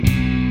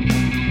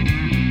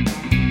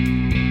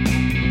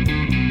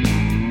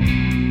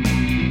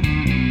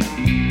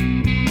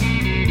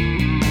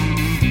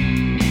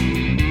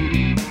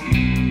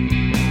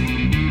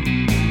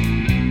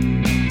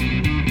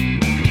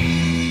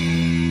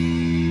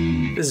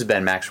This is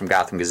Ben Max from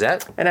Gotham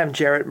Gazette. And I'm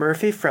Jarrett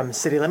Murphy from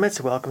City Limits.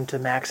 Welcome to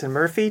Max and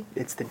Murphy.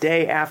 It's the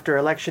day after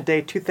Election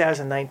Day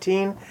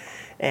 2019,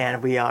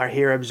 and we are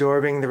here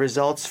absorbing the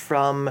results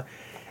from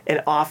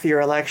an off-year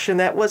election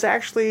that was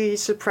actually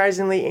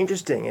surprisingly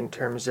interesting in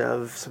terms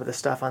of some of the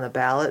stuff on the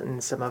ballot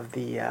and some of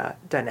the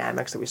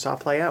dynamics that we saw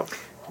play out.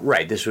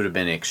 Right. This would have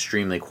been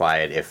extremely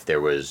quiet if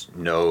there was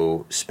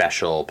no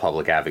special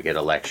public advocate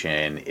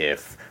election,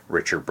 if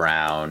Richard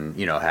Brown,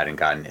 hadn't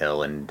gotten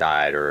ill and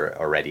died or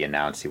already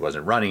announced he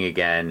wasn't running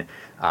again,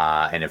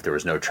 and if there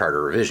was no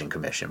Charter Revision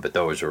Commission. But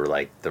those were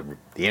like the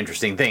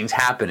interesting things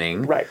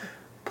happening. Right.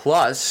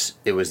 Plus,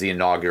 it was the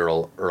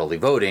inaugural early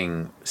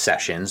voting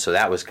session, so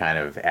that was kind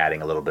of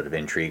adding a little bit of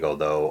intrigue,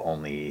 although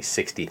only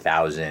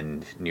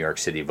 60,000 New York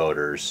City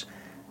voters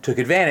took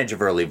advantage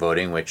of early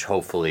voting, which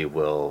hopefully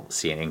will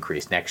see an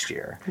increase next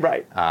year.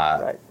 Right.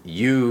 Right.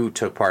 You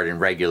took part in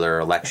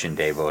regular election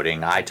day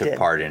voting. I took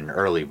part in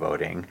early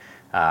voting.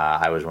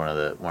 I was one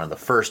of the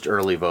first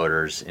early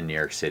voters in New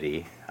York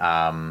City.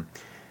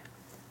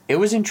 It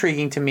was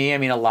intriguing to me. I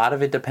mean, a lot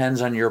of it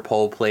depends on your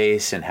poll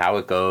place and how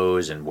it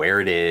goes and where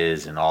it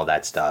is and all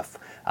that stuff.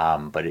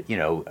 But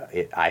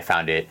I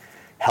found it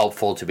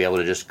helpful to be able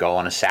to just go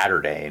on a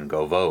Saturday and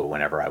go vote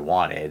whenever I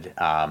wanted.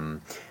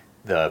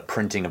 The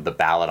printing of the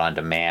ballot on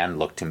demand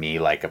looked to me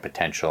like a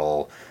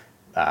potential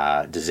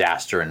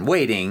disaster in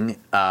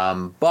waiting,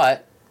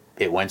 but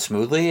it went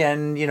smoothly,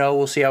 and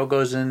we'll see how it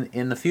goes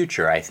in the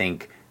future. I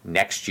think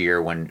next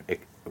year,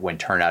 when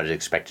turnout is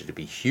expected to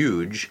be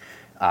huge,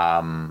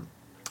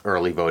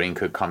 early voting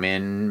could come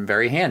in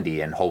very handy,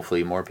 and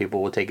hopefully more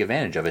people will take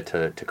advantage of it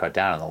to cut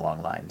down on the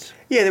long lines.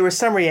 Yeah, there was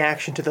some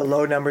reaction to the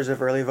low numbers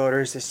of early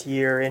voters this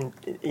year, and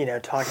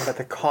talking about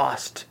the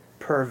cost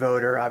per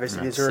voter.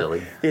 Obviously,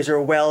 these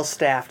are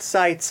well-staffed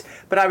sites,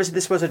 but obviously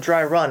this was a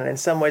dry run, and in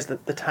some ways the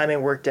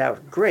timing worked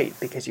out great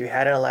because you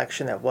had an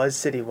election that was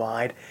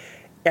citywide.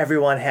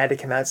 Everyone had to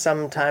come out.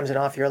 Sometimes in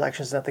off-year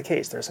elections is not the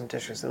case. There are some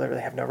districts that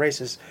literally have no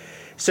races.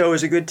 So it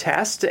was a good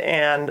test,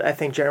 and I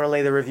think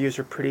generally the reviews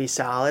were pretty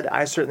solid.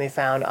 I certainly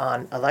found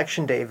on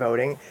election day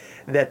voting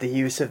that the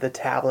use of the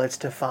tablets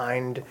to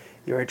find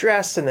your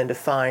address and then to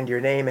find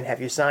your name and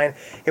have you sign,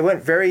 it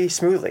went very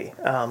smoothly,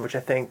 which I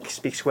think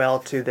speaks well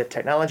to the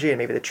technology and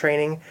maybe the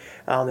training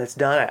that's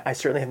done. I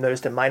certainly have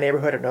noticed in my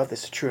neighborhood, I don't know if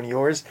this is true in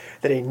yours,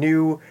 that a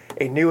new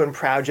and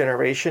proud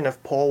generation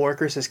of poll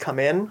workers has come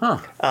in,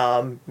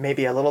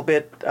 maybe a little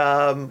bit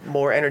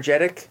more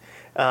energetic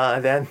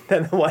than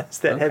the ones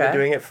that have been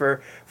doing it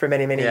for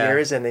many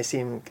years, and they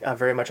seem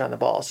very much on the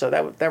ball. So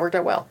that worked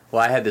out well.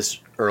 Well, I had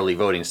this early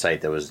voting site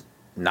that was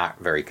not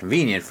very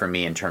convenient for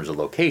me in terms of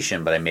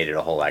location, but I made it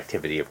a whole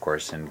activity, of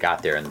course, and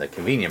got there. And the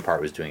convenient part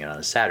was doing it on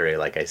a Saturday,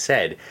 like I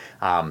said.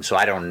 So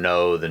I don't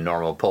know the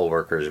normal poll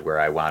workers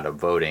where I wound up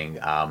voting.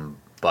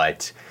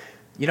 But,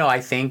 I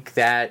think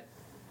that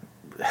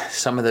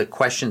some of the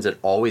questions that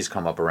always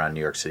come up around New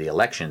York City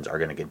elections are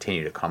going to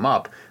continue to come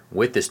up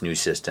with this new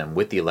system,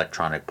 with the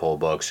electronic poll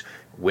books,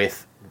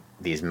 with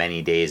these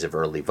many days of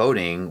early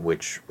voting,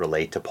 which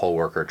relate to poll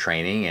worker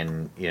training.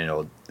 And,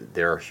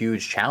 there are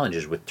huge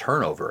challenges with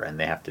turnover, and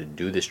they have to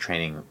do this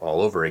training all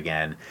over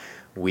again.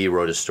 We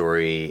wrote a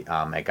story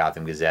at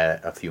Gotham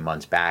Gazette a few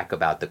months back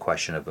about the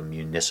question of a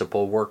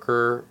municipal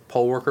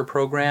poll worker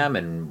program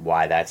and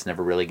why that's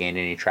never really gained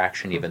any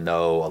traction, even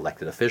though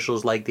elected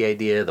officials like the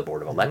idea, the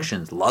Board of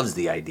Elections loves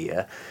the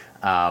idea.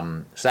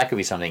 So that could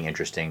be something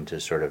interesting to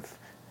sort of,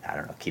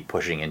 keep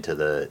pushing into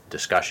the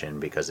discussion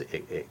because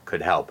it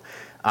could help.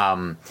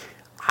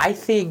 I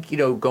think,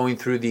 going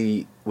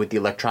through with the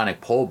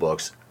electronic poll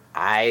books,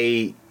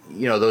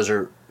 those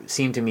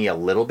seem to me a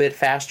little bit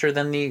faster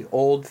than the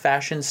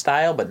old-fashioned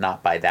style, but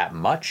not by that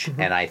much.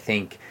 Mm-hmm. And I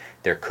think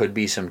there could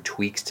be some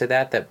tweaks to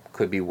that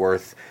could be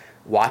worth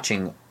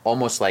watching,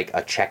 almost like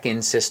a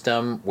check-in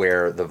system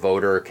where the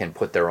voter can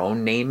put their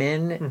own name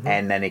in,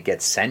 and then it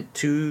gets sent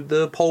to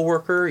the poll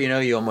worker.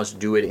 You almost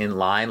do it in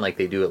line like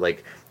they do it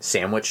like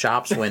sandwich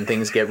shops when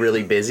things get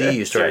really busy.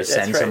 You sort of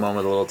send someone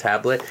with a little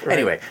tablet. Right.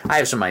 Anyway, I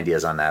have some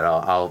ideas on that.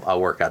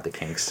 I'll work out the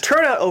kinks.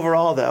 Turnout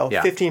overall, though,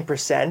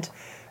 15%.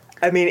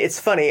 I mean, it's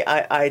funny.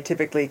 I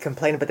typically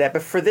complain about that,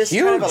 but for this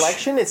kind of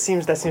election, that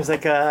seems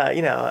like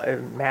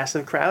a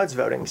massive crowds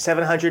voting.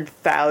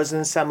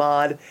 700,000 some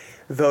odd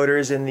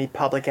voters in the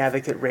public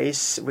advocate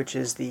race, which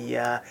is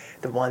the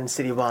one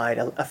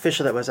citywide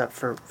official that was up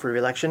for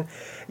re-election.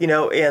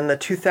 In the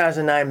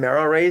 2009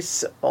 mayoral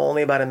race,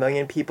 only about 1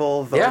 million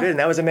people voted, and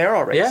that was a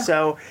mayoral race. Yeah.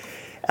 So,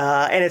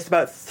 and it's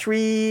about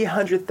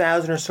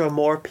 300,000 or so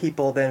more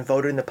people than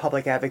voted in the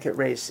public advocate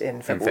race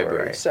in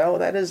February. So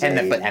that is and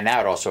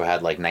that also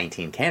had like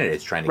 19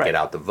 candidates trying to get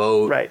out the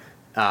vote. Right.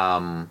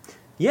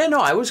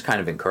 I was kind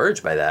of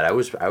encouraged by that. I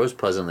was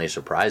pleasantly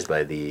surprised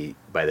by the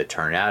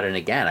turnout, and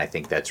again, I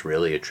think that's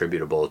really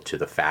attributable to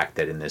the fact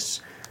that in this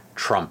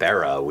Trump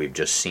era, we've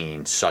just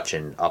seen such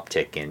an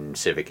uptick in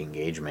civic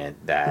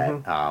engagement that,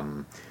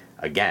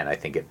 again, I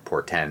think it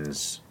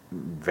portends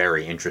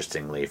very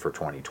interestingly for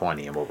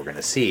 2020 and what we're going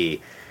to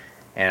see.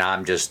 And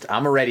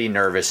I'm already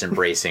nervous and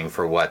bracing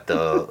for what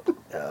the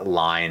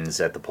lines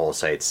at the poll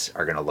sites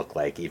are going to look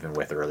like, even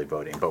with early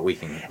voting. But we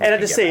can. And I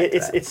just say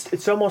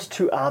it's almost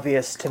too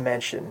obvious to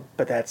mention,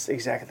 but that's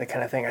exactly the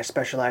kind of thing I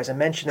specialize in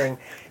mentioning.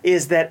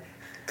 Is that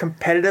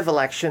competitive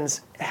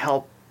elections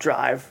help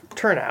drive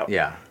turnout?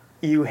 Yeah.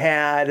 You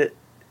had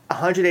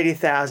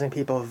 180,000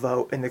 people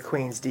vote in the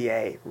Queen's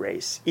DA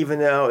race, even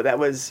though that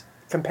was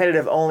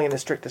competitive only in the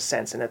strictest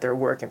sense and that there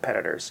were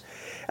competitors.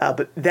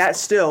 But that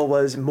still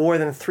was more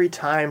than 3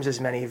 times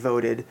as many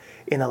voted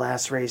in the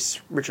last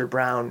race Richard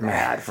Brown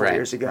had 4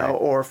 years ago,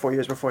 or 4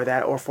 years before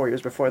that, or 4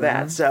 years before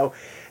that. So,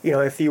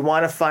 if you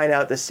want to find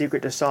out the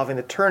secret to solving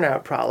the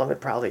turnout problem,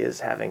 it probably is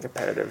having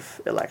competitive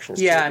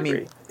elections. Yeah,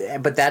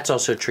 but that's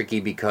also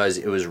tricky because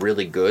it was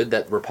really good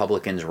that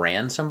Republicans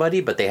ran somebody,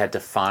 but they had to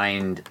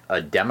find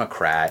a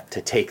Democrat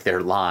to take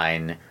their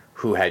line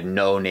who had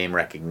no name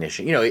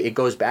recognition. It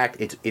goes back,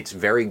 it's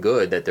very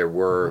good that there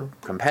were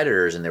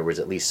competitors and there was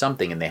at least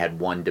something, and they had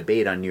one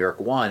debate on New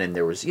York 1, and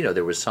there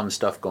was some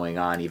stuff going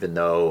on, even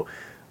though,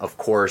 of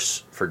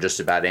course, for just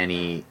about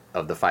any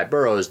of the 5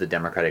 boroughs, the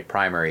Democratic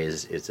primary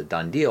is a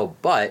done deal.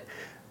 But,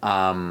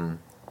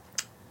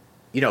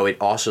 it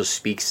also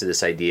speaks to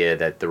this idea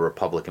that the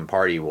Republican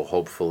Party will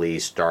hopefully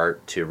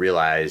start to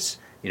realize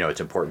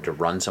it's important to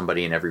run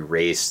somebody in every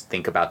race,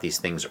 think about these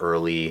things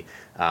early,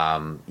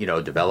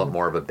 develop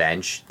more of a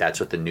bench. That's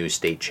what the new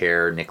state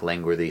chair, Nick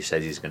Langworthy,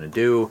 says he's going to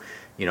do.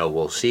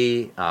 We'll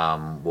see.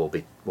 We'll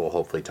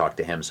hopefully talk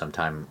to him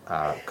sometime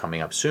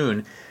coming up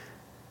soon.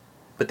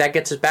 But that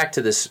gets us back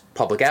to this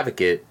public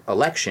advocate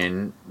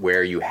election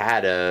where you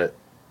had a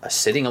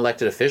sitting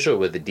elected official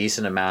with a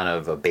decent amount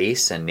of a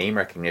base and name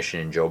recognition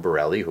in Joe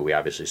Borelli, who we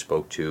obviously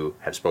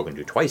have spoken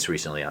to twice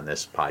recently on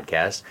this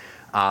podcast.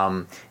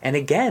 And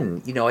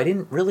again, I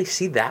didn't really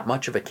see that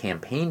much of a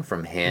campaign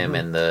from him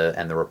and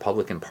the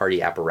Republican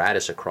Party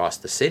apparatus across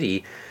the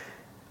city.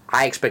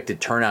 I expected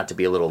turnout to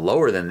be a little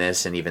lower than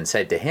this, and even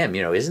said to him,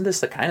 isn't this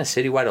the kind of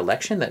citywide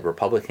election that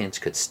Republicans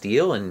could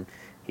steal? And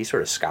he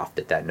sort of scoffed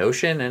at that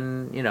notion,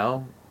 and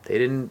they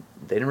didn't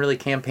really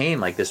campaign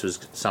like this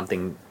was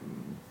something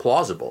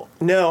plausible.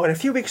 No, and a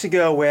few weeks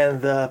ago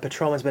when the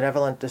Patrolmen's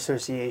Benevolent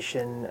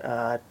Association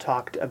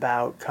talked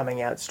about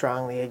coming out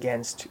strongly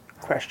against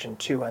question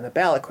 2 on the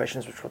ballot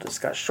questions, which we'll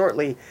discuss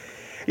shortly,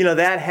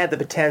 that had the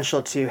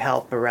potential to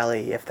help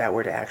Borelli if that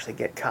were to actually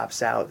get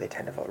cops out. They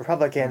tend to vote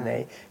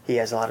Republican. He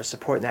has a lot of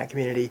support in that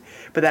community,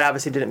 but that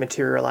obviously didn't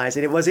materialize.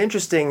 And it was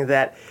interesting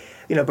that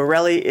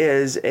Borelli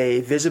is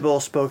a visible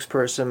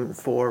spokesperson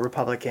for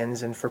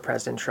Republicans and for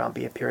President Trump.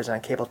 He appears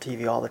on cable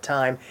TV all the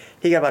time.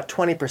 He got about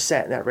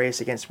 20% in that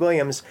race against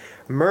Williams.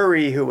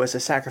 Murray, who was a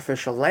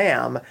sacrificial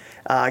lamb,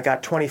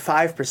 got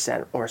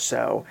 25% or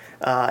so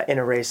in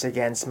a race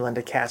against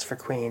Melinda Katz for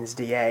Queens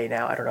DA.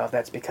 Now, I don't know if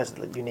that's because of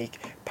the unique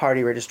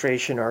party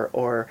registration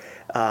or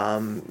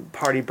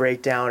party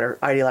breakdown or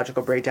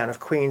ideological breakdown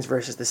of Queens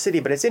versus the city,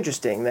 but it's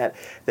interesting that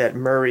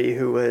Murray,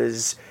 who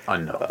was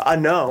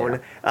unknown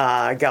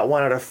got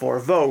 1 out of 4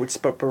 votes,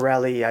 but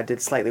Borelli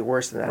did slightly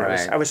worse than that.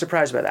 Right. I was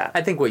surprised by that.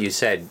 I think what you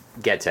said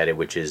gets at it,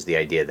 which is the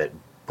idea that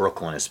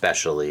Brooklyn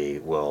especially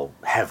will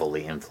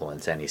heavily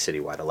influence any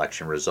citywide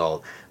election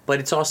result.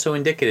 But it's also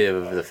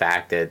indicative of the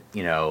fact that,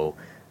 in a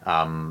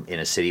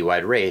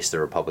citywide race, the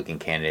Republican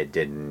candidate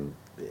didn't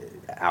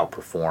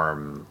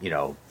outperform,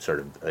 sort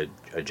of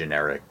a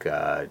generic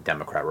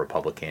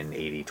Democrat-Republican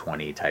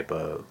 80-20 type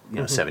of,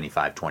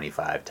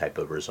 75-25 type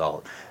of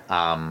result.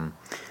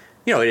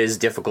 It is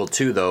difficult,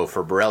 too, though,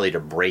 for Borelli to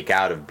break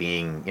out of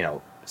being,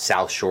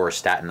 South Shore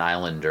Staten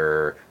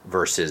Islander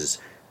versus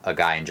a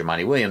guy in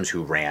Jumaane Williams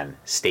who ran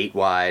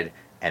statewide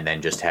and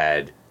then just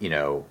had, a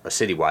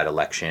citywide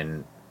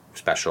election,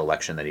 special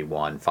election that he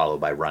won, followed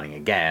by running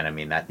again. I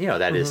mean, that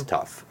is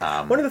tough.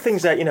 One of the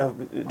things that,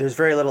 there's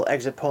very little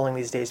exit polling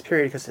these days,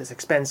 period, because it's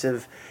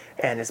expensive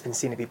and it's been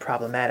seen to be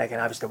problematic,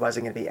 and obviously there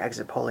wasn't going to be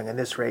exit polling in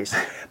this race.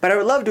 But I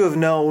would love to have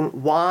known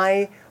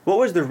what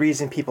was the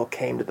reason people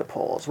came to the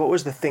polls? What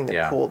was the thing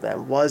that pulled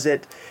them? Was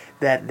it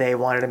that they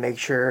wanted to make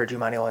sure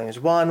Jumaane Williams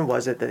won?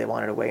 Was it that they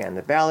wanted to weigh in on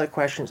the ballot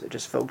questions? Or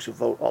just folks who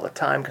vote all the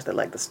time because they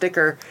like the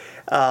sticker?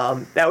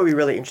 That would be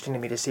really interesting to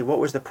me to see what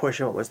was the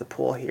push and what was the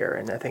pull here.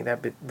 And I think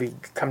that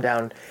would come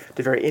down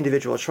to very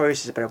individual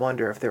choices, but I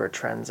wonder if there were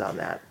trends on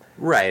that.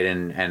 Right,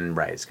 and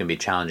right. It's going to be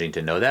challenging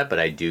to know that, but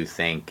I do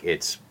think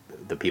it's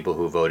the people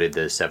who voted,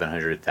 the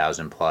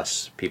 700,000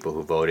 plus people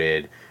who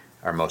voted,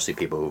 are mostly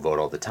people who vote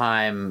all the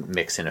time,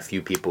 mix in a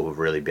few people who've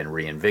really been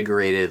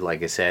reinvigorated,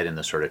 like I said, in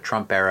the sort of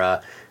Trump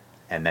era,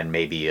 and then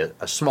maybe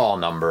a small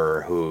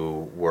number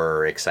who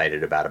were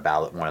excited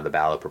about one of the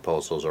ballot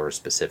proposals or a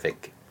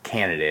specific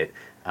candidate.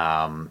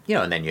 And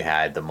then you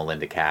had the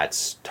Melinda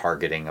Katz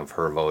targeting of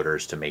her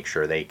voters to make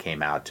sure they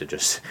came out to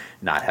just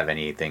not have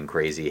anything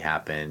crazy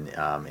happen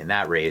in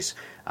that race.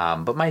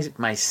 But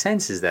my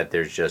sense is that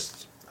there's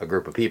just a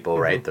group of people,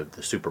 right, the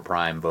super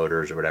prime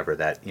voters or whatever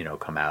that,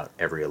 come out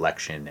every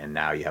election, and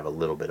now you have a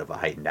little bit of a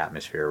heightened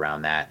atmosphere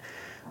around that.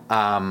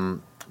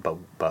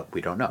 But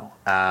we don't know.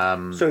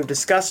 So we've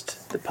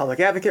discussed the public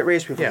advocate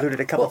race. We've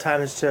alluded a couple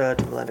times to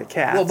Melinda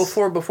Katz. Well,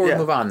 before we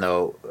move on,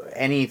 though,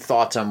 any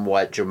thoughts on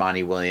what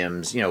Jumaane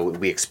Williams,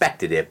 we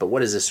expected it, but what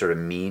does this sort of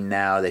mean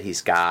now that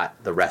he's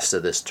got the rest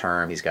of this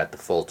term? He's got the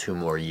full 2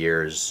 more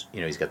years.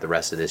 He's got the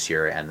rest of this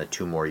year and the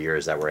 2 more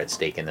years that were at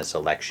stake in this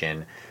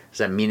election. Does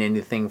that mean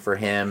anything for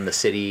him, the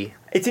city?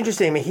 It's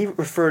interesting. I mean, he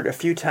referred a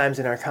few times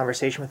in our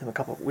conversation with him a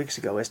couple of weeks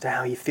ago as to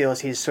how he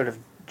feels he's sort of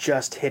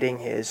just hitting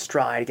his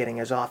stride, getting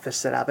his office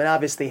set up, and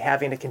obviously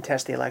having to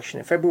contest the election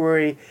in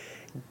February,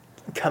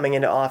 coming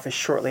into office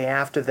shortly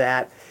after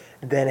that,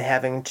 then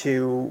having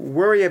to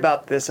worry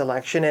about this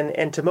election.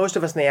 And to most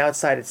of us on the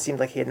outside, it seemed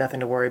like he had nothing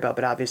to worry about.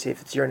 But obviously,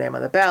 if it's your name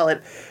on the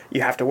ballot,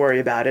 you have to worry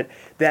about it.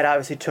 That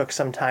obviously took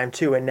some time,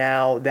 too. And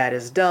now that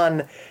is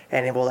done,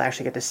 and we'll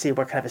actually get to see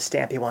what kind of a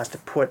stamp he wants to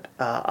put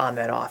on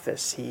that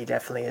office. He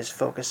definitely is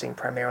focusing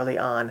primarily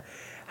on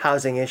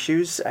housing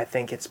issues. I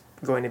think it's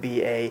going to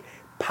be a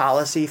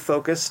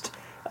policy-focused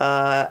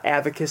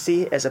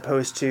advocacy as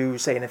opposed to,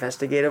 say, an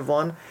investigative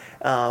one.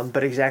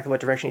 But exactly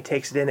what direction he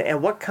takes it in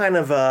and what kind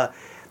of a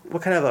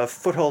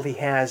foothold he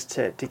has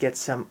to get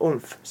some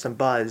oomph, some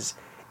buzz,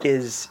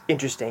 is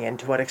interesting, and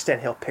to what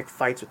extent he'll pick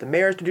fights with the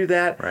mayors to do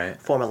that, right.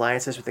 Form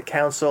alliances with the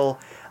council.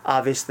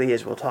 Obviously,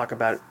 as we'll talk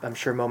about, I'm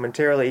sure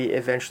momentarily,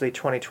 eventually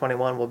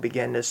 2021 will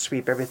begin to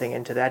sweep everything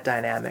into that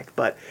dynamic.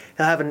 But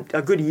he'll have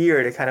a good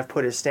year to kind of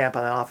put his stamp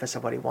on the office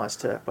of what he wants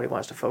to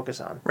focus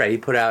on. Right. He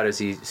put out, as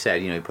he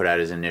said, he put out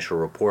his initial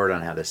report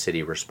on how the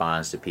city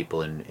responds to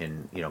people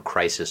in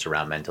crisis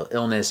around mental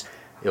illness.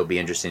 It'll be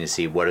interesting to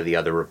see what are the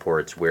other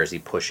reports. Where is he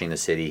pushing the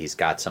city? He's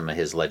got some of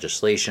his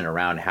legislation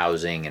around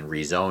housing and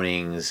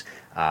rezonings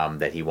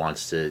that he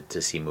wants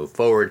to see move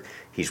forward.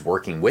 He's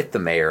working with the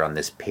mayor on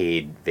this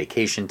paid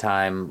vacation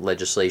time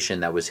legislation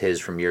that was his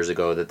from years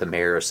ago that the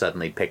mayor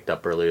suddenly picked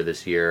up earlier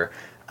this year.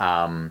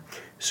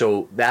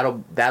 So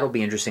that'll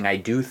be interesting. I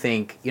do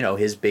think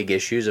his big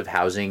issues of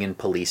housing and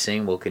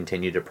policing will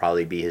continue to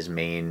probably be his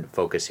main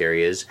focus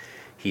areas.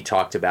 He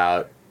talked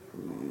about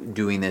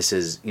doing this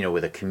as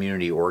with a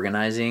community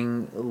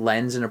organizing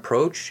lens and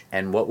approach,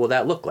 and what will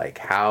that look like?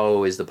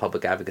 How is the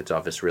public advocate's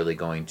office really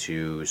going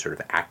to sort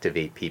of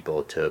activate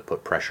people to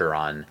put pressure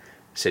on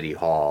City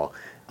Hall?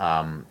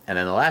 And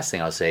then the last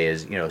thing I'll say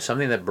is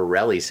something that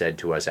Borelli said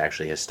to us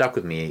actually has stuck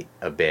with me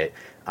a bit,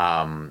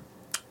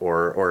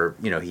 or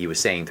he was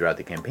saying throughout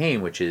the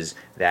campaign, which is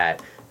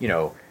that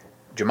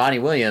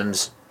Jumaane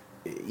Williams,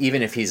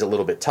 even if he's a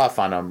little bit tough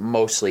on a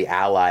mostly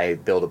ally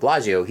Bill de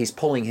Blasio, he's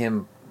pulling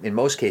him in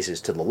most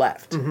cases to the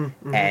left. Mm-hmm,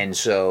 mm-hmm. And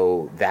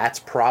so that's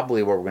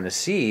probably what we're going to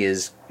see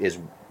is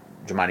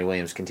Jumaane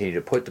Williams continue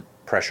to put the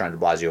pressure on de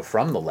Blasio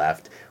from the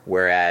left,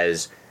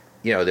 whereas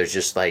there's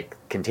just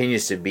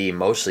continues to be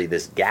mostly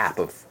this gap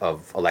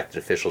of elected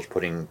officials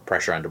putting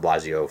pressure on de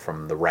Blasio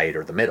from the right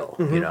or the middle,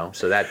 mm-hmm.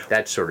 So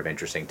that's sort of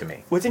interesting to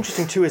me. What's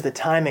interesting, too, is the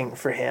timing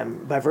for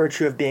him. By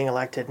virtue of being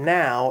elected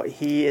now,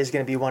 he is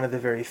going to be one of the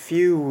very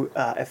few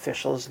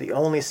officials, the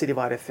only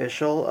citywide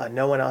official,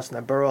 no one else on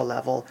the borough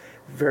level,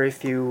 very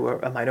few,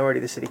 a minority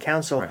of the city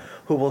council, right,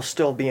 who will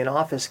still be in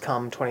office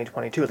come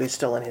 2022, at least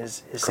still in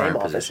his same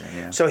office. Position,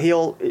 yeah.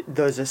 So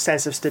there's a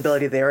sense of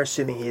stability there,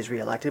 assuming he is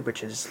reelected,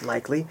 which is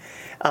likely.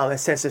 A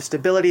sense of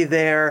stability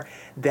there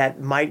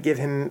that might give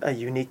him a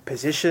unique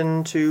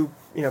position to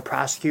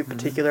prosecute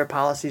particular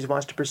policies he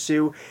wants to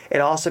pursue. It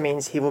also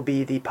means he will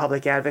be the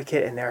public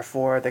advocate and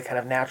therefore the kind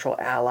of natural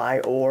ally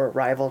or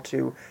rival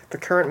to the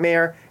current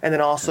mayor, and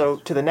then also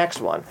to the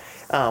next one,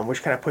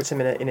 which kind of puts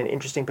him in an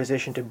interesting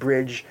position to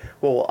bridge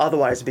what will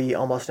otherwise be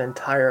almost an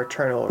entire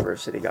turnover of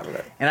city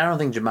government. And I don't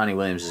think Jumaane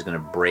Williams is going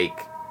to break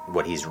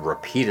what he's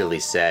repeatedly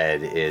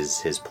said is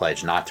his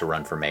pledge not to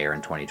run for mayor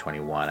in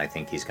 2021. I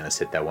think he's going to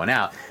sit that one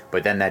out.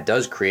 But then that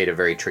does create a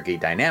very tricky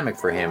dynamic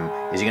for him.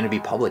 Is he going to be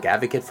public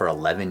advocate for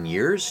 11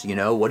 years?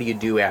 What do you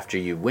do after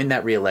you win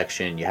that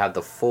reelection? You have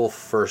the full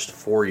first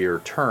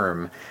 4-year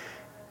term.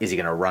 Is he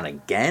going to run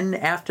again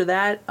after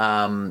that?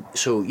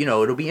 So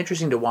it'll be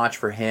interesting to watch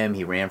for him.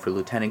 He ran for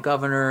lieutenant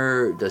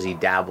governor. Does he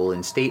dabble in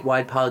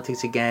statewide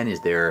politics again?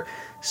 Is there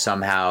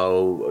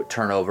somehow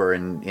turnover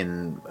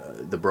in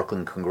the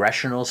Brooklyn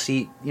congressional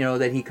seat,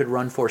 that he could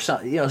run for?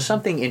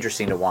 Something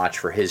interesting to watch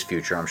for his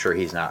future. I'm sure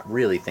he's not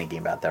really thinking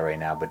about that right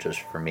now, but just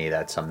for me,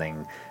 that's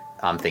something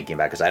I'm thinking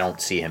about because I don't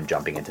see him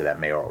jumping into that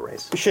mayoral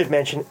race. We should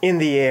mention, in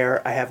the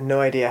air, I have no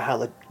idea how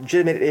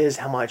legitimate it is,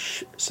 how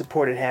much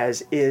support it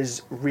has,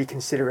 is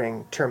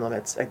reconsidering term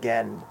limits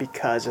again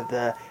because of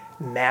the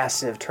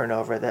massive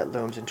turnover that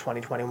looms in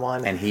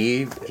 2021. And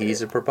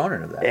he's a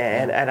proponent of that.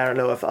 And I don't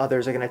know if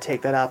others are going to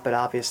take that up, but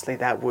obviously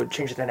that would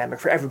change the dynamic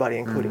for everybody,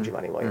 including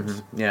Jumaane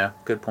Williams. Mm-hmm. Yeah,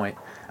 good point.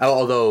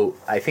 Although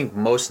I think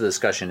most of the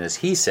discussion, as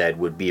he said,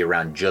 would be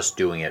around just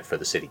doing it for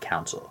the city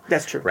council.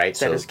 That's true. Right?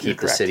 So keep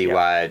the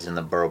citywides and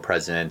the borough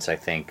presidents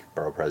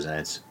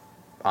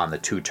on the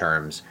 2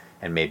 terms,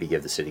 and maybe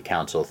give the city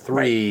council 3,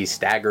 right,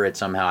 stagger it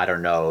somehow. I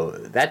don't know.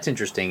 That's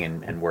interesting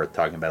and worth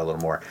talking about a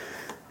little more.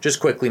 Just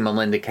quickly,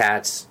 Melinda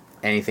Katz,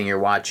 anything you're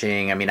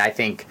watching? I mean, I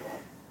think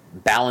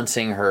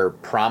balancing her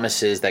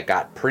promises that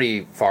got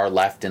pretty far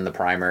left in the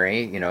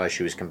primary, as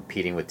she was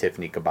competing with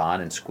Tiffany Caban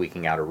and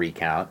squeaking out a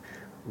recount,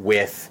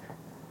 with,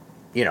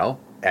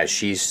 as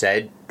she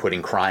said,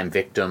 putting crime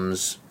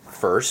victims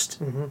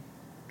first,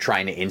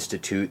 trying to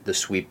institute the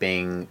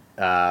sweeping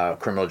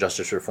criminal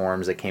justice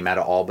reforms that came out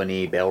of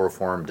Albany, bail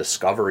reform,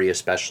 discovery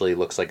especially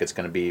looks like it's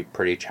going to be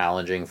pretty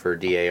challenging for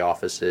DA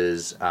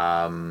offices.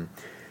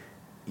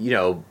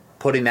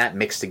 Putting that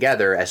mix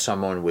together as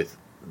someone with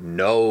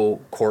no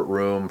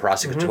courtroom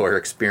prosecutorial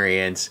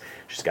experience,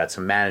 she's got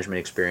some management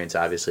experience,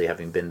 obviously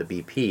having been the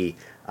BP.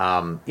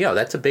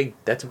 That's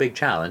a big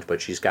challenge,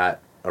 but she's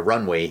got a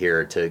runway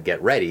here to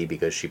get ready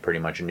because she pretty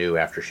much knew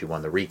after she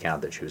won the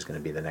recount that she was going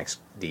to be the next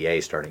DA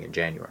starting in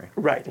January.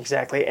 Right,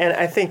 exactly. And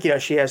I think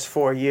she has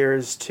 4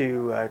 years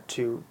to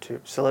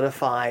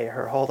solidify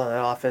her hold on that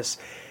office.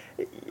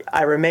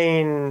 I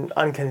remain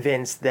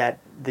unconvinced that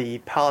the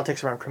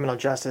politics around criminal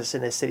justice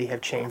in this city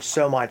have changed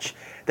so much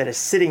that a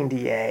sitting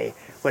DA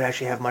would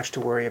actually have much to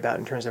worry about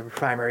in terms of a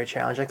primary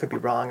challenge. I could be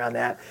wrong on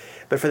that.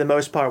 But for the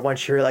most part,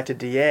 once you're elected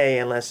DA,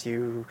 unless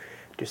you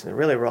do something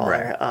really wrong,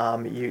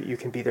 right, you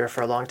can be there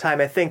for a long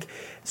time. I think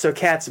so.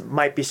 Katz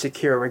might be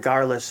secure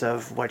regardless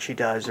of what she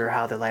does or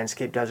how the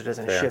landscape does or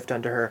doesn't shift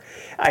under her.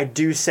 I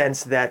do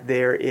sense that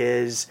there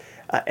is,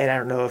 and I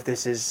don't know if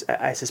this is,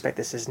 I suspect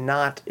this is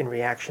not in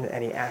reaction to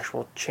any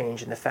actual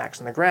change in the facts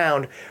on the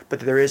ground, but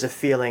there is a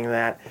feeling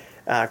that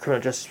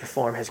criminal justice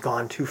reform has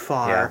gone too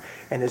far,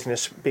 and there's going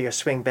to be a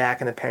swing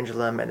back in the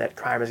pendulum, and that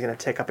crime is going to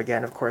tick up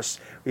again. Of course,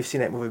 we've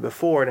seen that movie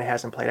before, and it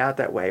hasn't played out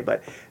that way,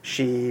 but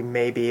she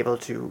may be able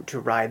to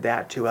ride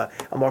that to a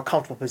more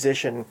comfortable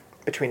position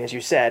between, as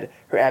you said,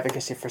 her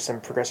advocacy for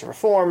some progressive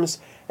reforms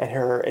and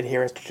her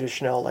adherence to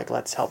traditional,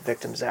 let's help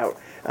victims out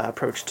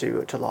approach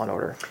to law and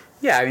order.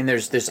 Yeah, I mean,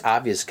 there's this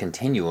obvious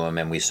continuum,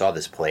 and we saw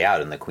this play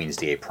out in the Queens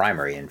DA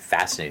primary in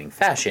fascinating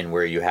fashion,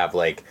 where you have,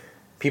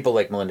 people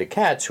like Melinda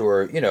Katz who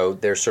are,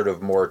 they're sort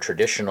of more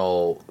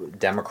traditional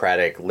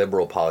Democratic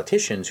liberal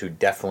politicians who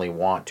definitely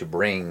want to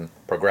bring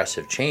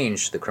progressive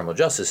change to the criminal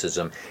justice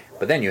system.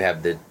 But then you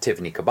have the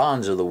Tiffany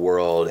Cabans of the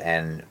world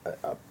and,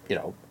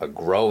 a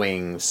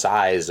growing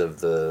size of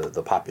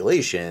the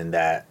population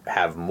that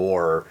have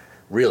more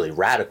really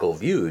radical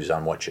views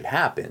on what should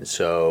happen.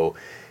 So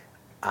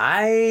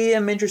I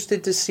am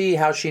interested to see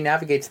how she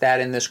navigates that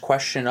in this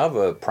question of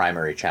a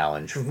primary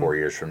challenge 4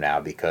 years from now,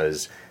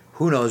 because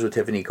who knows what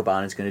Tiffany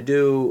Caban is going to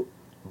do,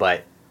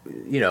 but,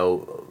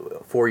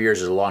 4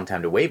 years is a long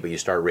time to wait, but you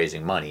start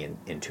raising money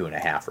in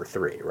 2.5 or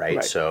 3,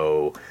 right?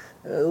 So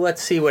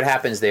let's see what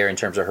happens there in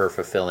terms of her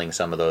fulfilling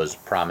some of those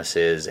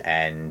promises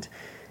and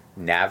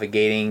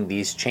navigating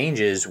these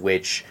changes,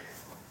 which,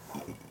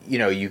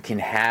 you can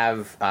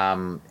have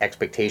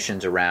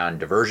expectations around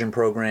diversion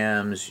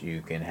programs,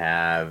 you can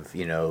have,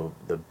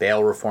 the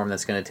bail reform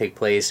that's going to take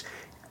place.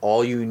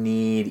 All you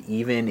need,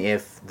 even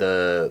if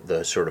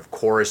the sort of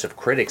chorus of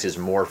critics is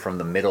more from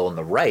the middle and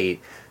the right,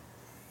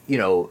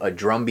 a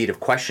drumbeat of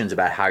questions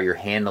about how you're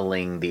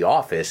handling the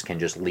office can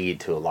just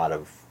lead to a lot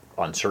of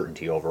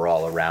uncertainty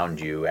overall around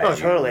you.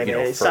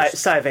 Totally.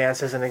 Cy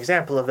Vance is an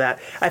example of that.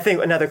 I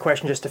think another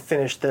question, just to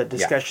finish the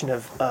discussion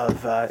of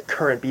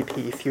current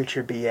BP,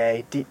 future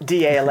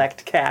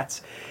DA-elect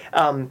Katz.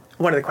 One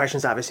of the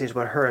questions, obviously, is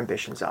what her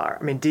ambitions are.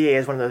 I mean, DA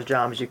is one of those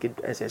jobs you could,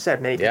 as I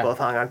said, many people have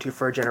hung on to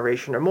for a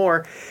generation or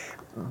more.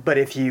 But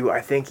if you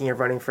are thinking of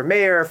running for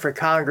mayor, for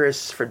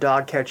Congress, for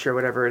dog catcher,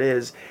 whatever it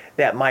is,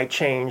 that might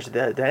change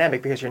the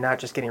dynamic, because you're not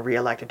just getting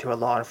reelected to a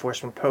law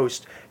enforcement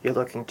post. You're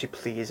looking to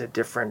please a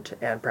different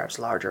and perhaps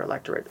larger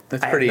electorate.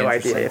 That's pretty interesting. I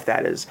have no idea if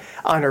that is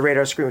on her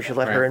radar screen. We should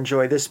let her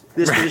enjoy this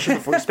position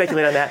before we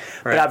speculate on that.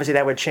 But obviously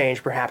that would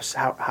change perhaps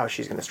how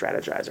she's going to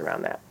strategize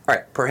around that. All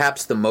right.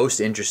 Perhaps the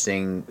most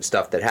interesting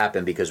stuff that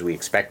happened, because we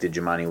expected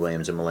Jumaane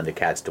Williams and Melinda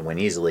Katz to win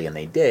easily, and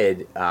they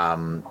did,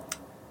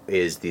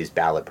 is these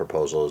ballot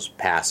proposals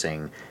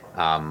passing.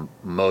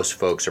 Most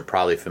folks are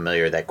probably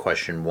familiar that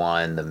question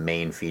 1, the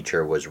main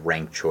feature was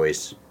ranked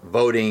choice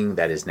voting.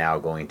 That is now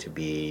going to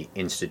be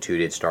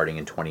instituted starting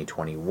in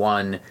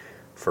 2021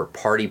 for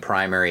party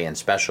primary and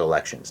special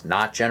elections,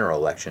 not general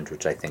elections,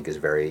 which I think is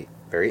very,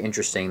 very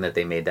interesting that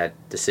they made that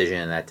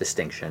decision and that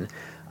distinction.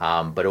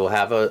 But it will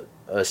have a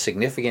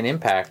significant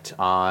impact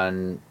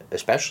on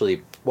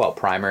especially,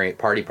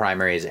 party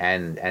primaries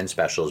and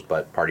specials,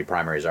 but party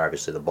primaries are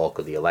obviously the bulk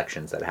of the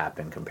elections that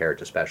happen compared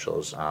to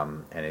specials.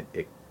 And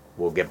it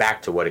we'll get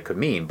back to what it could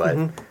mean, but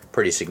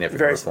pretty significant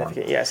Very reform.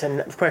 Significant, yes.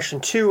 And question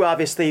 2,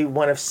 obviously,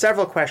 one of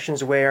several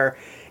questions where,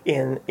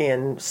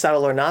 in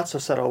subtle or not so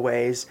subtle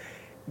ways,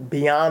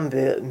 beyond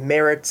the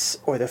merits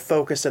or the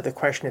focus of the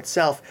question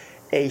itself,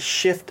 a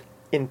shift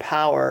in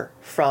power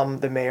from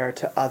the mayor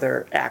to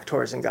other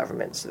actors in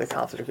government. So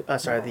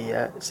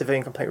the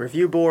Civilian Complaint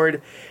Review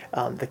Board,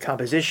 the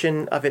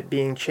composition of it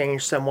being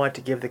changed somewhat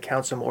to give the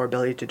council more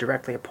ability to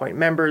directly appoint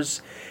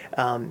members.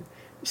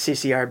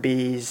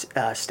 CCRB's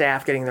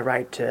staff getting the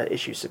right to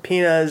issue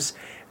subpoenas,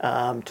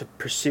 to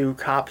pursue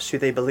cops who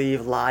they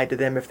believe lied to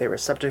them if they were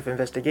subject of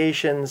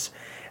investigations,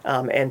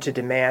 and to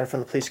demand from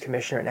the police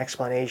commissioner an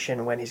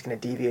explanation when he's going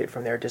to deviate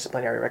from their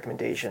disciplinary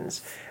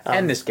recommendations.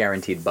 And this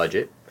guaranteed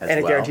budget as well.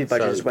 And a guaranteed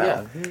budget as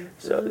well. Yeah.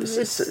 So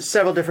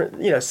several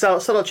different,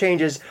 subtle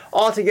changes.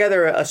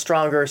 Altogether, a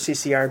stronger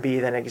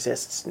CCRB than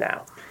exists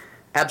now.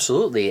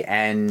 Absolutely.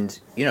 And,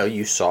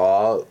 you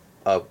saw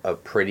a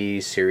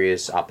pretty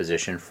serious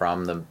opposition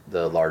from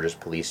the largest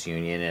police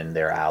union and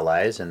their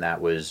allies, and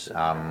that was,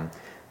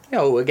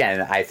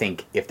 again, I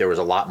think if there was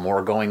a lot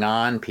more going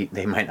on,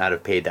 they might not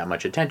have paid that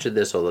much attention to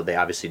this, although they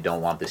obviously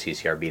don't want the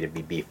CCRB to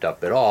be beefed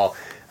up at all.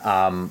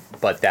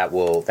 But that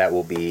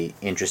will be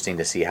interesting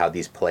to see how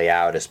these play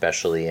out,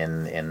 especially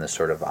in the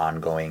sort of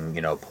ongoing,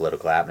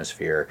 political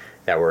atmosphere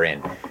that we're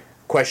in.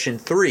 Question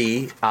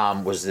 3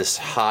 was this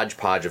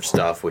hodgepodge of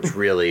stuff, which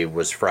really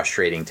was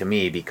frustrating to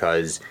me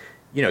because,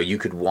 you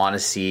could want to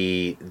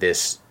see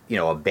this,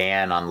 a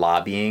ban on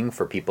lobbying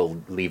for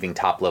people leaving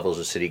top levels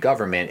of city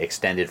government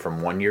extended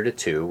from 1 year to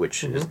 2,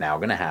 which is now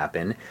going to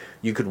happen.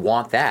 You could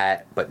want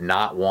that, but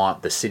not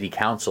want the city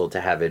council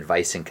to have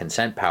advice and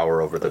consent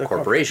power over the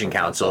corporation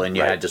council, and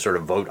you had to sort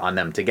of vote on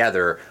them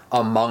together,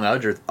 among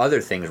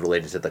other things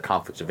related to the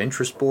Conflicts of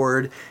Interest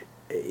Board.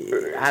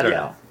 I don't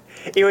know.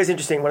 It was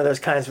interesting. One of those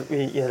kinds,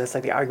 it's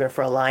like the argument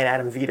for a line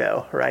item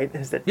veto, right?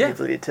 Is that the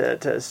ability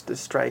to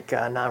strike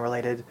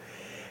non-related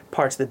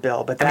parts of the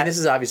bill. But this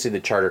is obviously the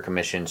Charter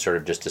Commission sort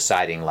of just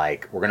deciding,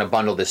 like, we're going to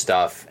bundle this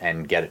stuff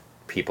and get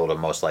people to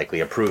most likely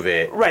approve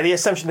it. Right. The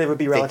assumption that it would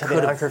be relatively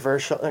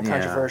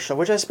uncontroversial,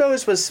 which I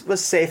suppose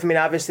was safe. I mean,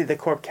 obviously the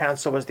Corp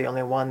Council was the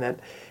only one that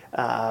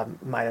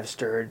might have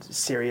stirred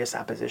serious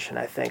opposition,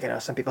 I think. I know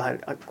some people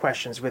had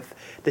questions with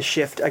the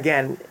shift,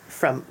 again,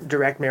 from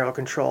direct mayoral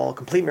control,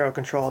 complete mayoral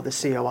control of the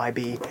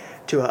COIB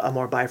to a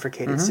more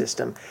bifurcated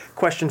system.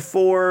 Question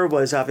 4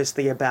 was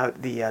obviously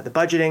about the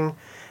budgeting,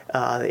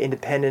 the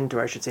independent,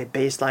 or I should say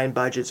baseline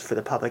budgets for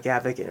the public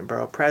advocate and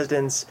borough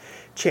presidents,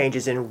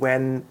 changes in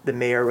when the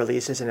mayor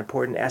releases an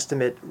important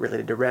estimate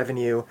related to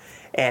revenue,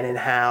 and in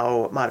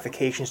how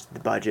modifications to the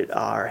budget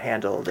are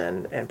handled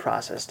and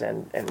processed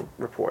and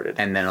reported.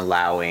 And then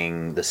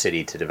allowing the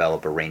city to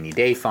develop a rainy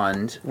day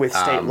fund. With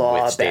state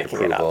law, with state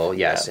backing approval, it up.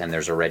 yes. Yeah. And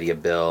there's already a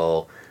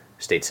bill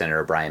State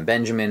Senator Brian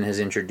Benjamin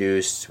has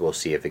introduced. We'll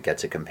see if it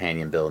gets a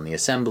companion bill in the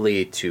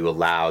Assembly to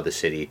allow the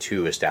city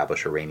to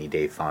establish a rainy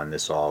day fund.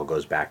 This all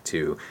goes back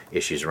to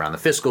issues around the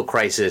fiscal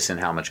crisis and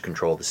how much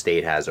control the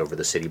state has over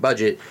the city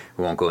budget.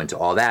 We won't go into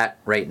all that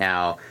right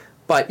now.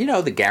 But,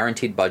 the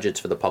guaranteed budgets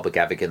for the public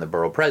advocate and the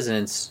borough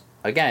presidents,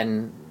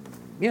 again,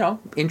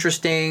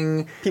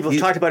 interesting. People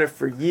have talked about it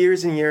for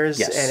years and years,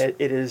 and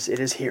it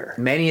is here.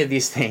 Many of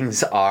these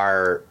things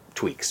are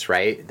tweaks,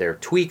 right? They're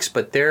tweaks,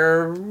 but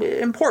they're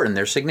important,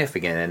 they're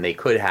significant, and they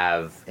could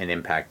have an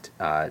impact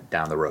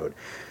down the road.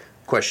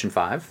 Question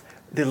 5.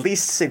 The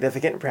least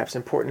significant, perhaps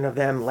important of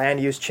them,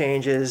 land use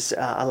changes,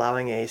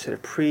 allowing a sort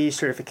of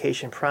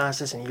pre-certification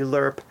process in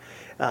ULURP,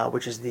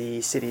 which is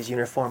the city's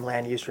uniform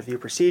land use review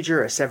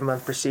procedure, a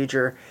 7-month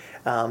procedure.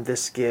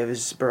 This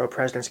gives borough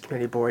presidents and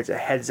community boards a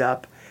heads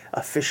up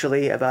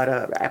officially about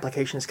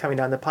applications coming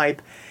down the pipe.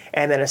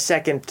 And then a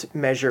second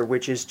measure,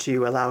 which is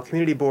to allow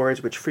community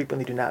boards, which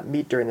frequently do not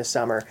meet during the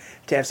summer,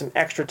 to have some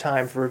extra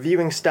time for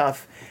reviewing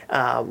stuff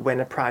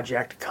when a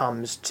project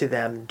comes to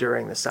them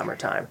during the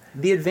summertime.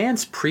 The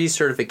advanced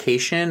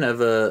pre-certification of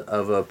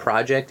a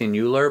project in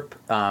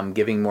ULURP,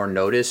 giving more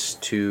notice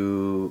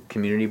to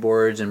community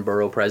boards and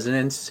borough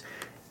presidents,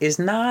 is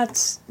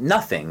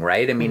nothing,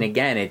 right? I mean,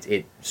 again,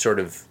 it sort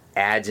of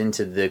adds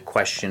into the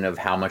question of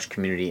how much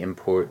community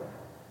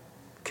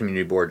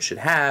boards should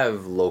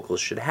have,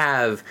 locals should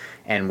have,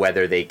 and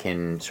whether they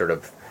can sort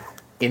of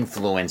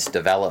influence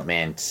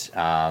development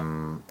a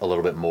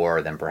little bit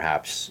more than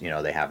perhaps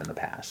they have in the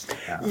past.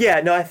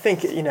 I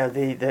think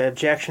the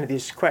objection to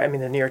these.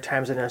 The New York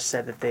Times I know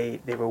said that they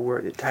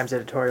were the Times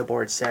editorial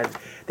board said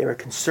they were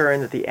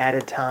concerned that the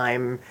added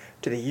time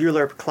to the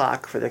ULURP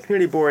clock for the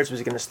community boards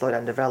was going to slow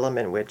down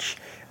development, which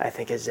I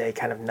think is a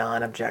kind of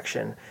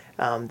non-objection.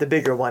 The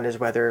bigger one is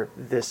whether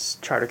this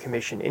charter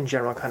commission in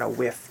general kind of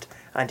whiffed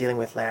on dealing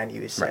with land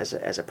use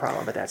as a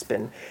problem, but that's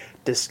been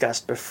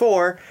discussed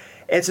before.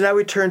 And so now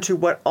we turn to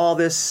what all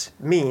this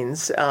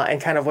means and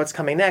kind of what's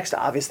coming next.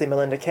 Obviously,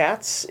 Melinda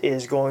Katz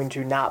is going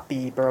to not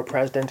be borough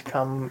president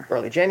come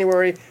early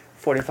January.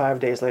 45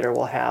 days later,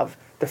 we'll have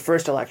the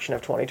first election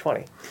of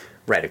 2020.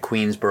 Right, a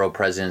Queensboro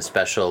president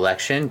special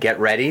election. Get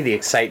ready. The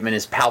excitement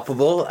is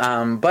palpable.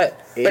 But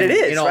it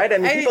is, right? I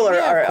mean, people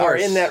are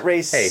in that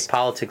race. Hey,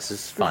 politics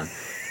is fun.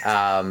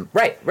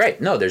 Right.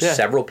 No, there's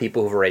several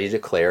people who've already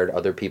declared,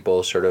 other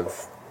people sort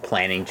of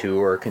planning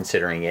to or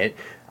considering it.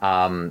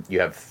 You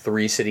have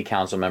 3 city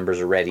council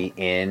members already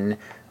in,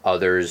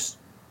 others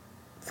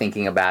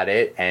thinking about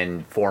it,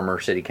 and former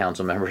city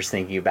council members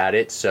thinking about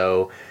it.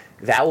 So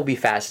that will be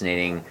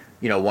fascinating.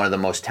 one of the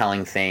most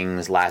telling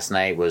things last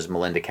night was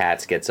Melinda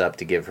Katz gets up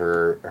to give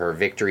her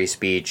victory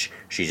speech.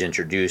 She's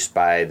introduced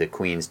by the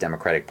Queen's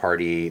Democratic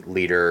Party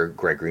leader,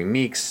 Gregory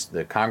Meeks,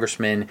 the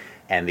congressman,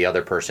 and the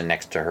other person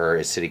next to her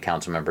is City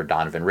Council member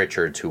Donovan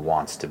Richards, who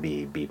wants to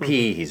be BP.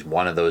 Mm-hmm. He's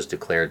one of those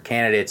declared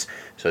candidates.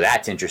 So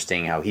that's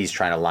interesting how he's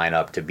trying to line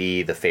up to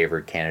be the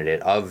favored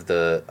candidate of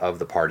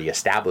the party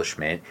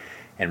establishment.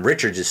 And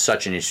Richards is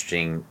such an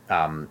interesting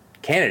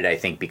candidate, I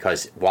think,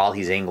 because while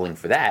he's angling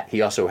for that,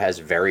 he also has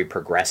very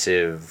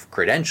progressive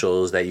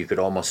credentials that you could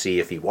almost see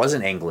if he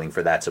wasn't angling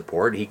for that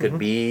support, he could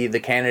be the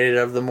candidate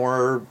of the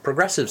more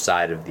progressive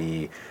side of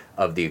the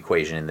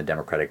equation in the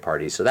Democratic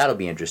Party. So that'll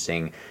be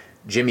interesting.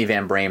 Jimmy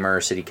Van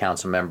Bramer, City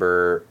Council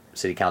member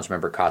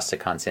Costa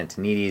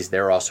Constantinides,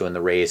 they're also in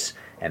the race,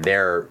 and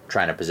they're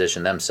trying to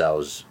position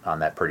themselves on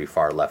that pretty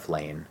far left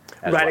lane.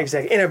 Right, well.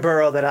 Exactly. In a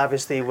borough that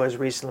obviously was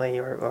recently,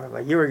 or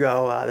a year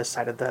ago, the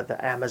site of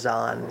the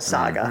Amazon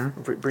saga,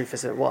 brief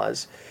as it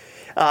was.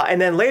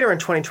 And then later in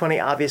 2020,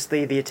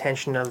 obviously, the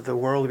attention of the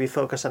world will be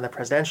focused on the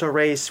presidential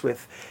race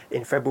with,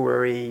 in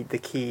February, the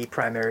key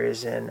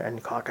primaries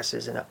and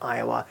caucuses in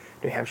Iowa,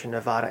 New Hampshire,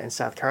 Nevada, and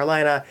South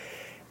Carolina.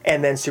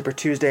 And then Super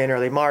Tuesday in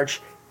early March.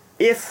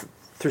 If,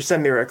 through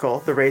some miracle,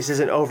 the race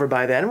isn't over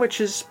by then,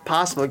 which is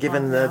possible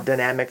given the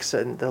dynamics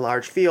and the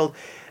large field,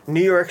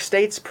 New York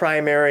State's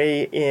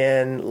primary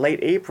in late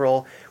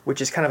April, which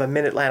is kind of a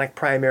mid-Atlantic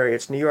primary.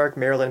 It's New York,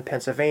 Maryland,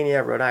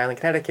 Pennsylvania, Rhode Island,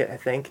 Connecticut, I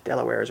think,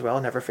 Delaware as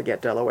well, never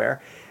forget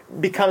Delaware,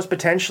 becomes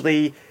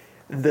potentially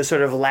the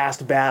sort of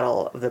last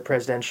battle of the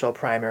presidential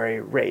primary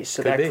race.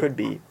 So could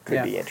be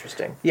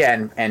interesting.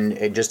 Yeah,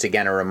 and just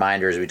again a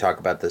reminder as we talk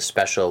about the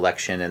special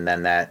election and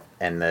then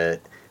the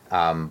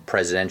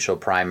presidential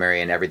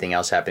primary and everything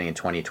else happening in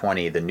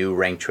 2020, the new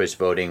ranked choice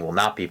voting will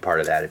not be part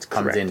of that. It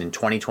comes in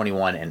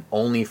 2021 and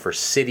only for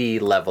city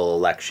level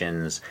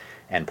elections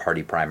and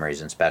party primaries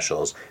and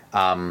specials.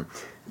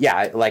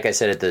 Like I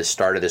said at the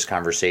start of this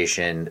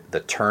conversation,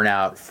 the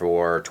turnout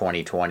for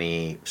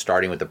 2020,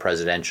 starting with the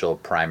presidential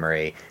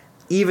primary,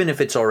 even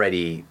if it's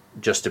already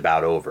just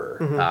about over,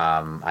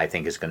 I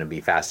think is going to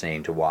be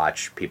fascinating to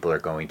watch. People are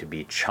going to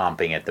be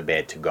chomping at the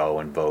bit to go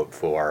and vote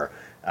for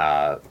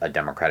a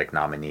Democratic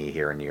nominee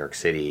here in New York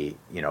City,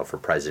 for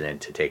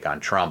president to take on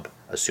Trump,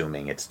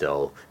 assuming it's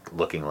still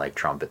looking like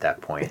Trump at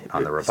that point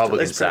on the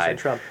Republican side.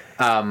 Trump.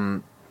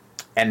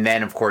 And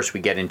then, of course, we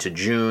get into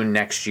June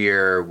next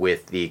year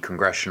with the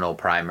congressional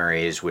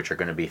primaries, which are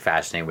going to be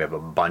fascinating. We have a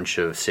bunch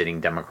of sitting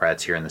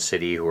Democrats here in the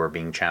city who are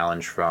being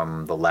challenged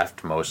from the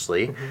left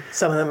mostly.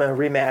 Some of them a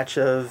rematch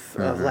of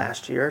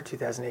last year,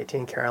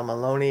 2018, Carol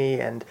Maloney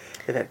and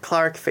Yvette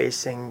Clarke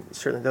facing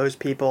certainly those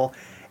people.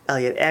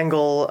 Elliot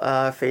Engel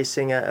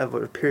facing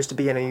what appears to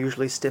be an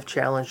unusually stiff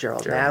challenge,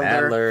 Gerald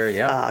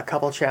Nadler, a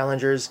couple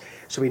challengers.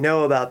 So we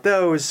know about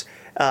those.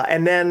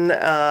 And then,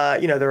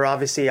 there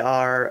obviously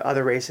are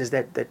other races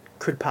that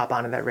could pop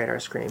onto that radar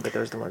screen, but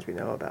those are the ones we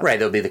know about. Right.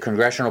 There'll be the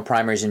congressional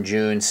primaries in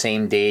June,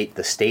 same date.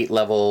 The state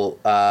level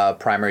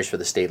primaries for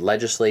the state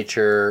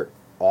legislature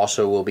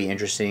also will be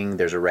interesting.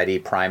 There's already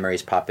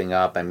primaries popping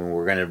up. I mean,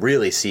 we're going to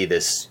really see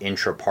this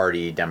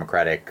intra-party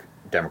Democratic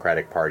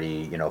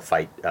Party,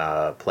 fight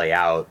play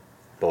out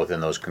both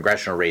in those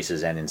congressional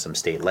races and in some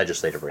state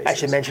legislative races. I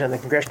should mention on the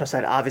congressional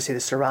side, obviously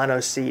the Serrano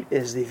seat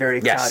is the very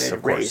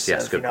crowded race.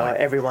 Yes, good point.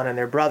 Everyone and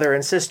their brother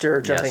and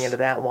sister jumping into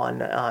that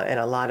one, and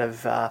a lot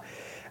of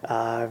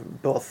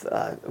both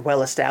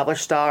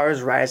well-established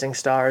stars, rising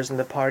stars in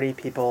the party,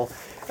 people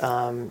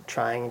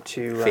trying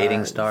to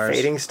fading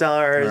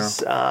stars,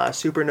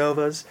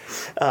 supernovas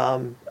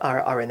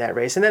are in that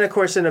race, and then of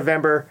course in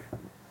November.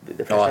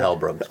 All hell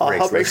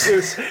breaks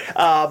loose.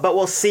 But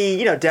we'll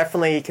see,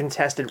 definitely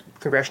contested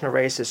congressional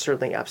races,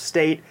 certainly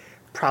upstate,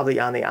 probably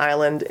on the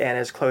island, and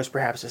as close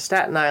perhaps as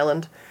Staten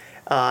Island.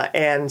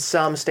 And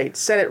some state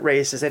Senate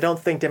races. I don't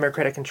think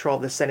Democratic control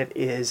of the Senate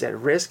is at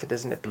risk. It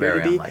doesn't appear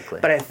to be.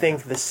 Unlikely. But I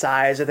think the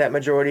size of that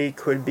majority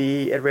could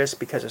be at risk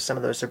because of some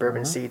of those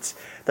suburban seats,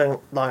 the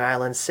Long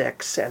Island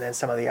 6, and then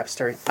some of the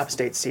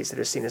upstate seats that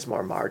are seen as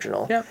more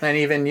marginal. Yeah, and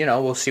even,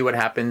 we'll see what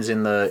happens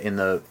in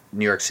the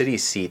New York City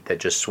seat that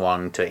just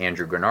swung to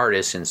Andrew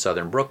Granardis in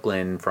southern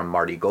Brooklyn from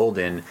Marty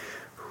Golden.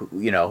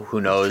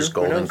 Who knows?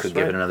 Golden could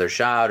give it another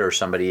shot, or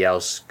somebody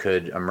else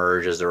could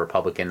emerge as the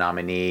Republican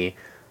nominee.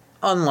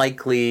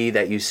 Unlikely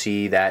that you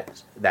see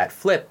that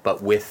flip,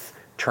 but with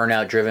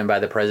turnout driven by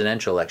the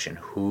presidential election,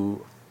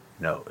 who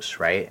knows,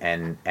 right?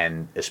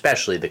 And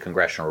especially the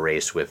congressional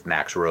race with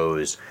Max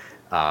Rose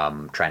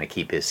trying to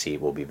keep his seat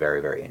will be very,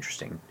 very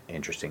interesting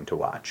to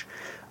watch.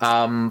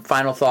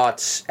 Final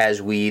thoughts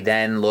as we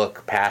then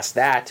look past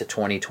that to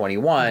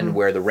 2021,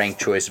 where the ranked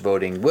choice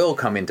voting will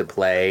come into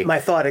play. My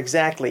thought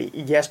exactly.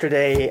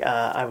 Yesterday,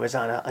 I was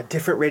on a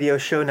different radio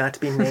show, not to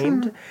be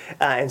named,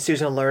 and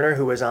Susan Lerner,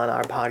 who was on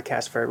our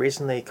podcast very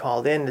recently,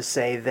 called in to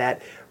say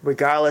that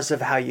regardless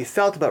of how you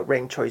felt about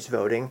ranked choice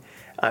voting,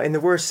 and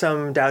there were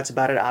some doubts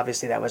about it.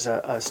 Obviously, that was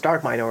a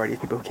stark minority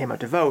of people who came out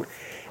to vote.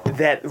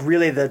 That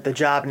really the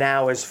job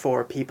now is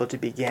for people to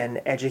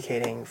begin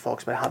educating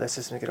folks about how the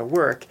system is going to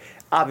work.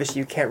 Obviously,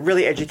 you can't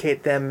really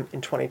educate them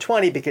in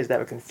 2020 because that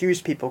would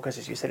confuse people because,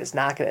 as you said, it's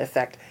not going to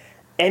affect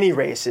any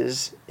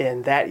races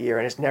in that year,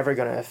 and it's never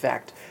going to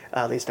affect,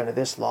 at least under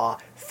this law,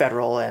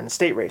 federal and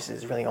state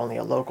races. It's really only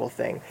a local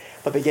thing.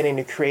 But beginning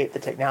to create the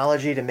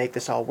technology to make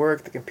this all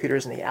work, the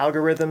computers and the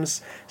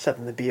algorithms,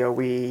 something the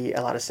BOE,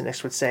 a lot of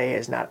cynics would say,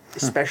 is not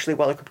especially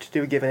well equipped to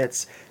do given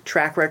its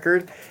track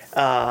record.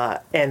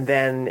 And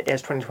then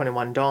as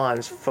 2021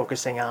 dawns,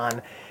 focusing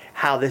on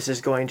how this is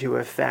going to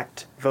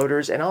affect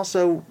voters and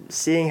also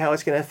seeing how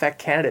it's going to affect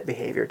candidate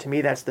behavior. To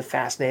me, that's the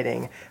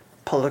fascinating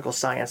political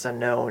science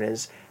unknown,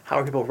 is how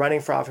are people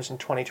running for office in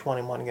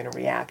 2021 going to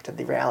react to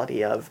the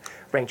reality of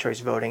ranked choice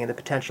voting and the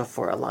potential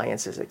for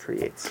alliances it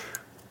creates?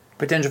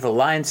 Potential for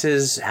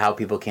alliances, how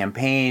people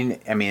campaign.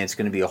 I mean, it's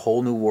going to be a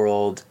whole new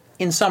world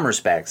in some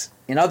respects.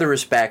 In other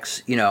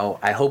respects,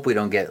 I hope we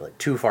don't get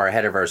too far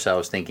ahead of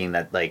ourselves thinking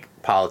that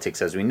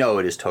politics as we know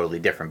it is totally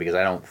different, because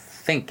I don't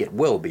think it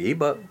will be,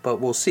 but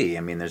we'll see. I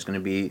mean,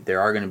 there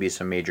are going to be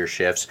some major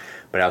shifts,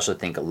 but I also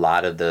think a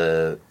lot of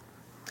the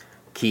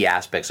key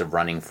aspects of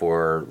running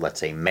for, let's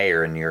say,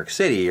 mayor in New York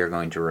City are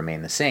going to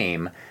remain the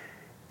same.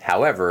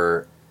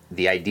 However,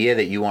 the idea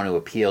that you want to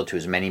appeal to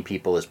as many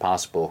people as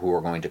possible who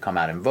are going to come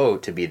out and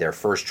vote to be their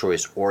first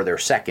choice or their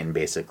second,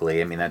 basically,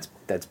 I mean,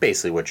 that's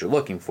basically what you're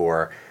looking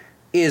for,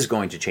 is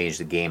going to change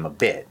the game a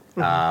bit.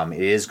 Mm-hmm.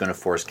 It is going to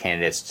force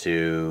candidates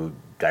to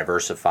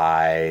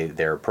diversify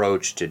their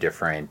approach to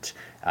different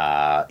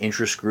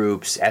interest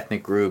groups,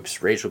 ethnic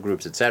groups, racial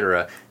groups,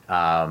 etc.,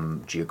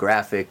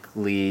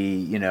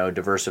 geographically,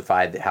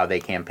 diversified how they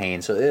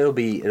campaign. So it'll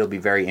be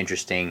very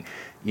interesting.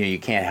 I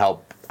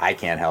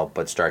can't help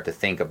but start to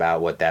think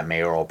about what that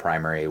mayoral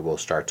primary will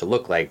start to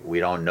look like. We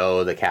don't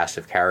know the cast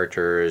of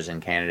characters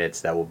and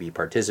candidates that will be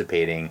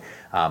participating,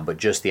 but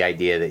just the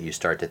idea that you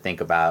start to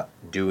think about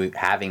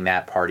having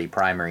that party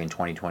primary in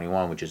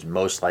 2021, which is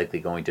most likely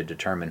going to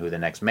determine who the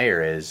next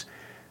mayor is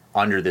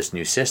under this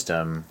new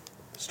system,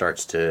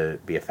 starts to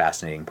be a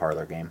fascinating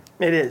parlor game.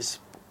 It is.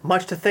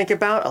 Much to think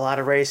about, a lot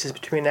of races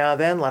between now and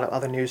then, a lot of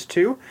other news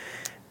too.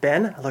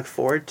 Ben, I look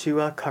forward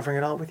to covering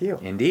it all with you.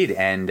 Indeed,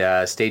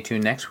 and stay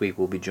tuned next week.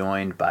 We'll be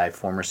joined by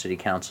former City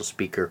Council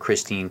Speaker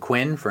Christine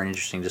Quinn for an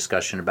interesting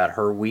discussion about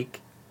her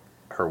week,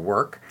 her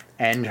work,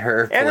 and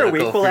her political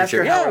week. We'll ask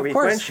her how her week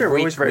went. Sure, we're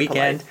always very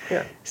weekend.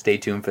 polite. Yeah. Stay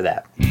tuned for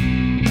that.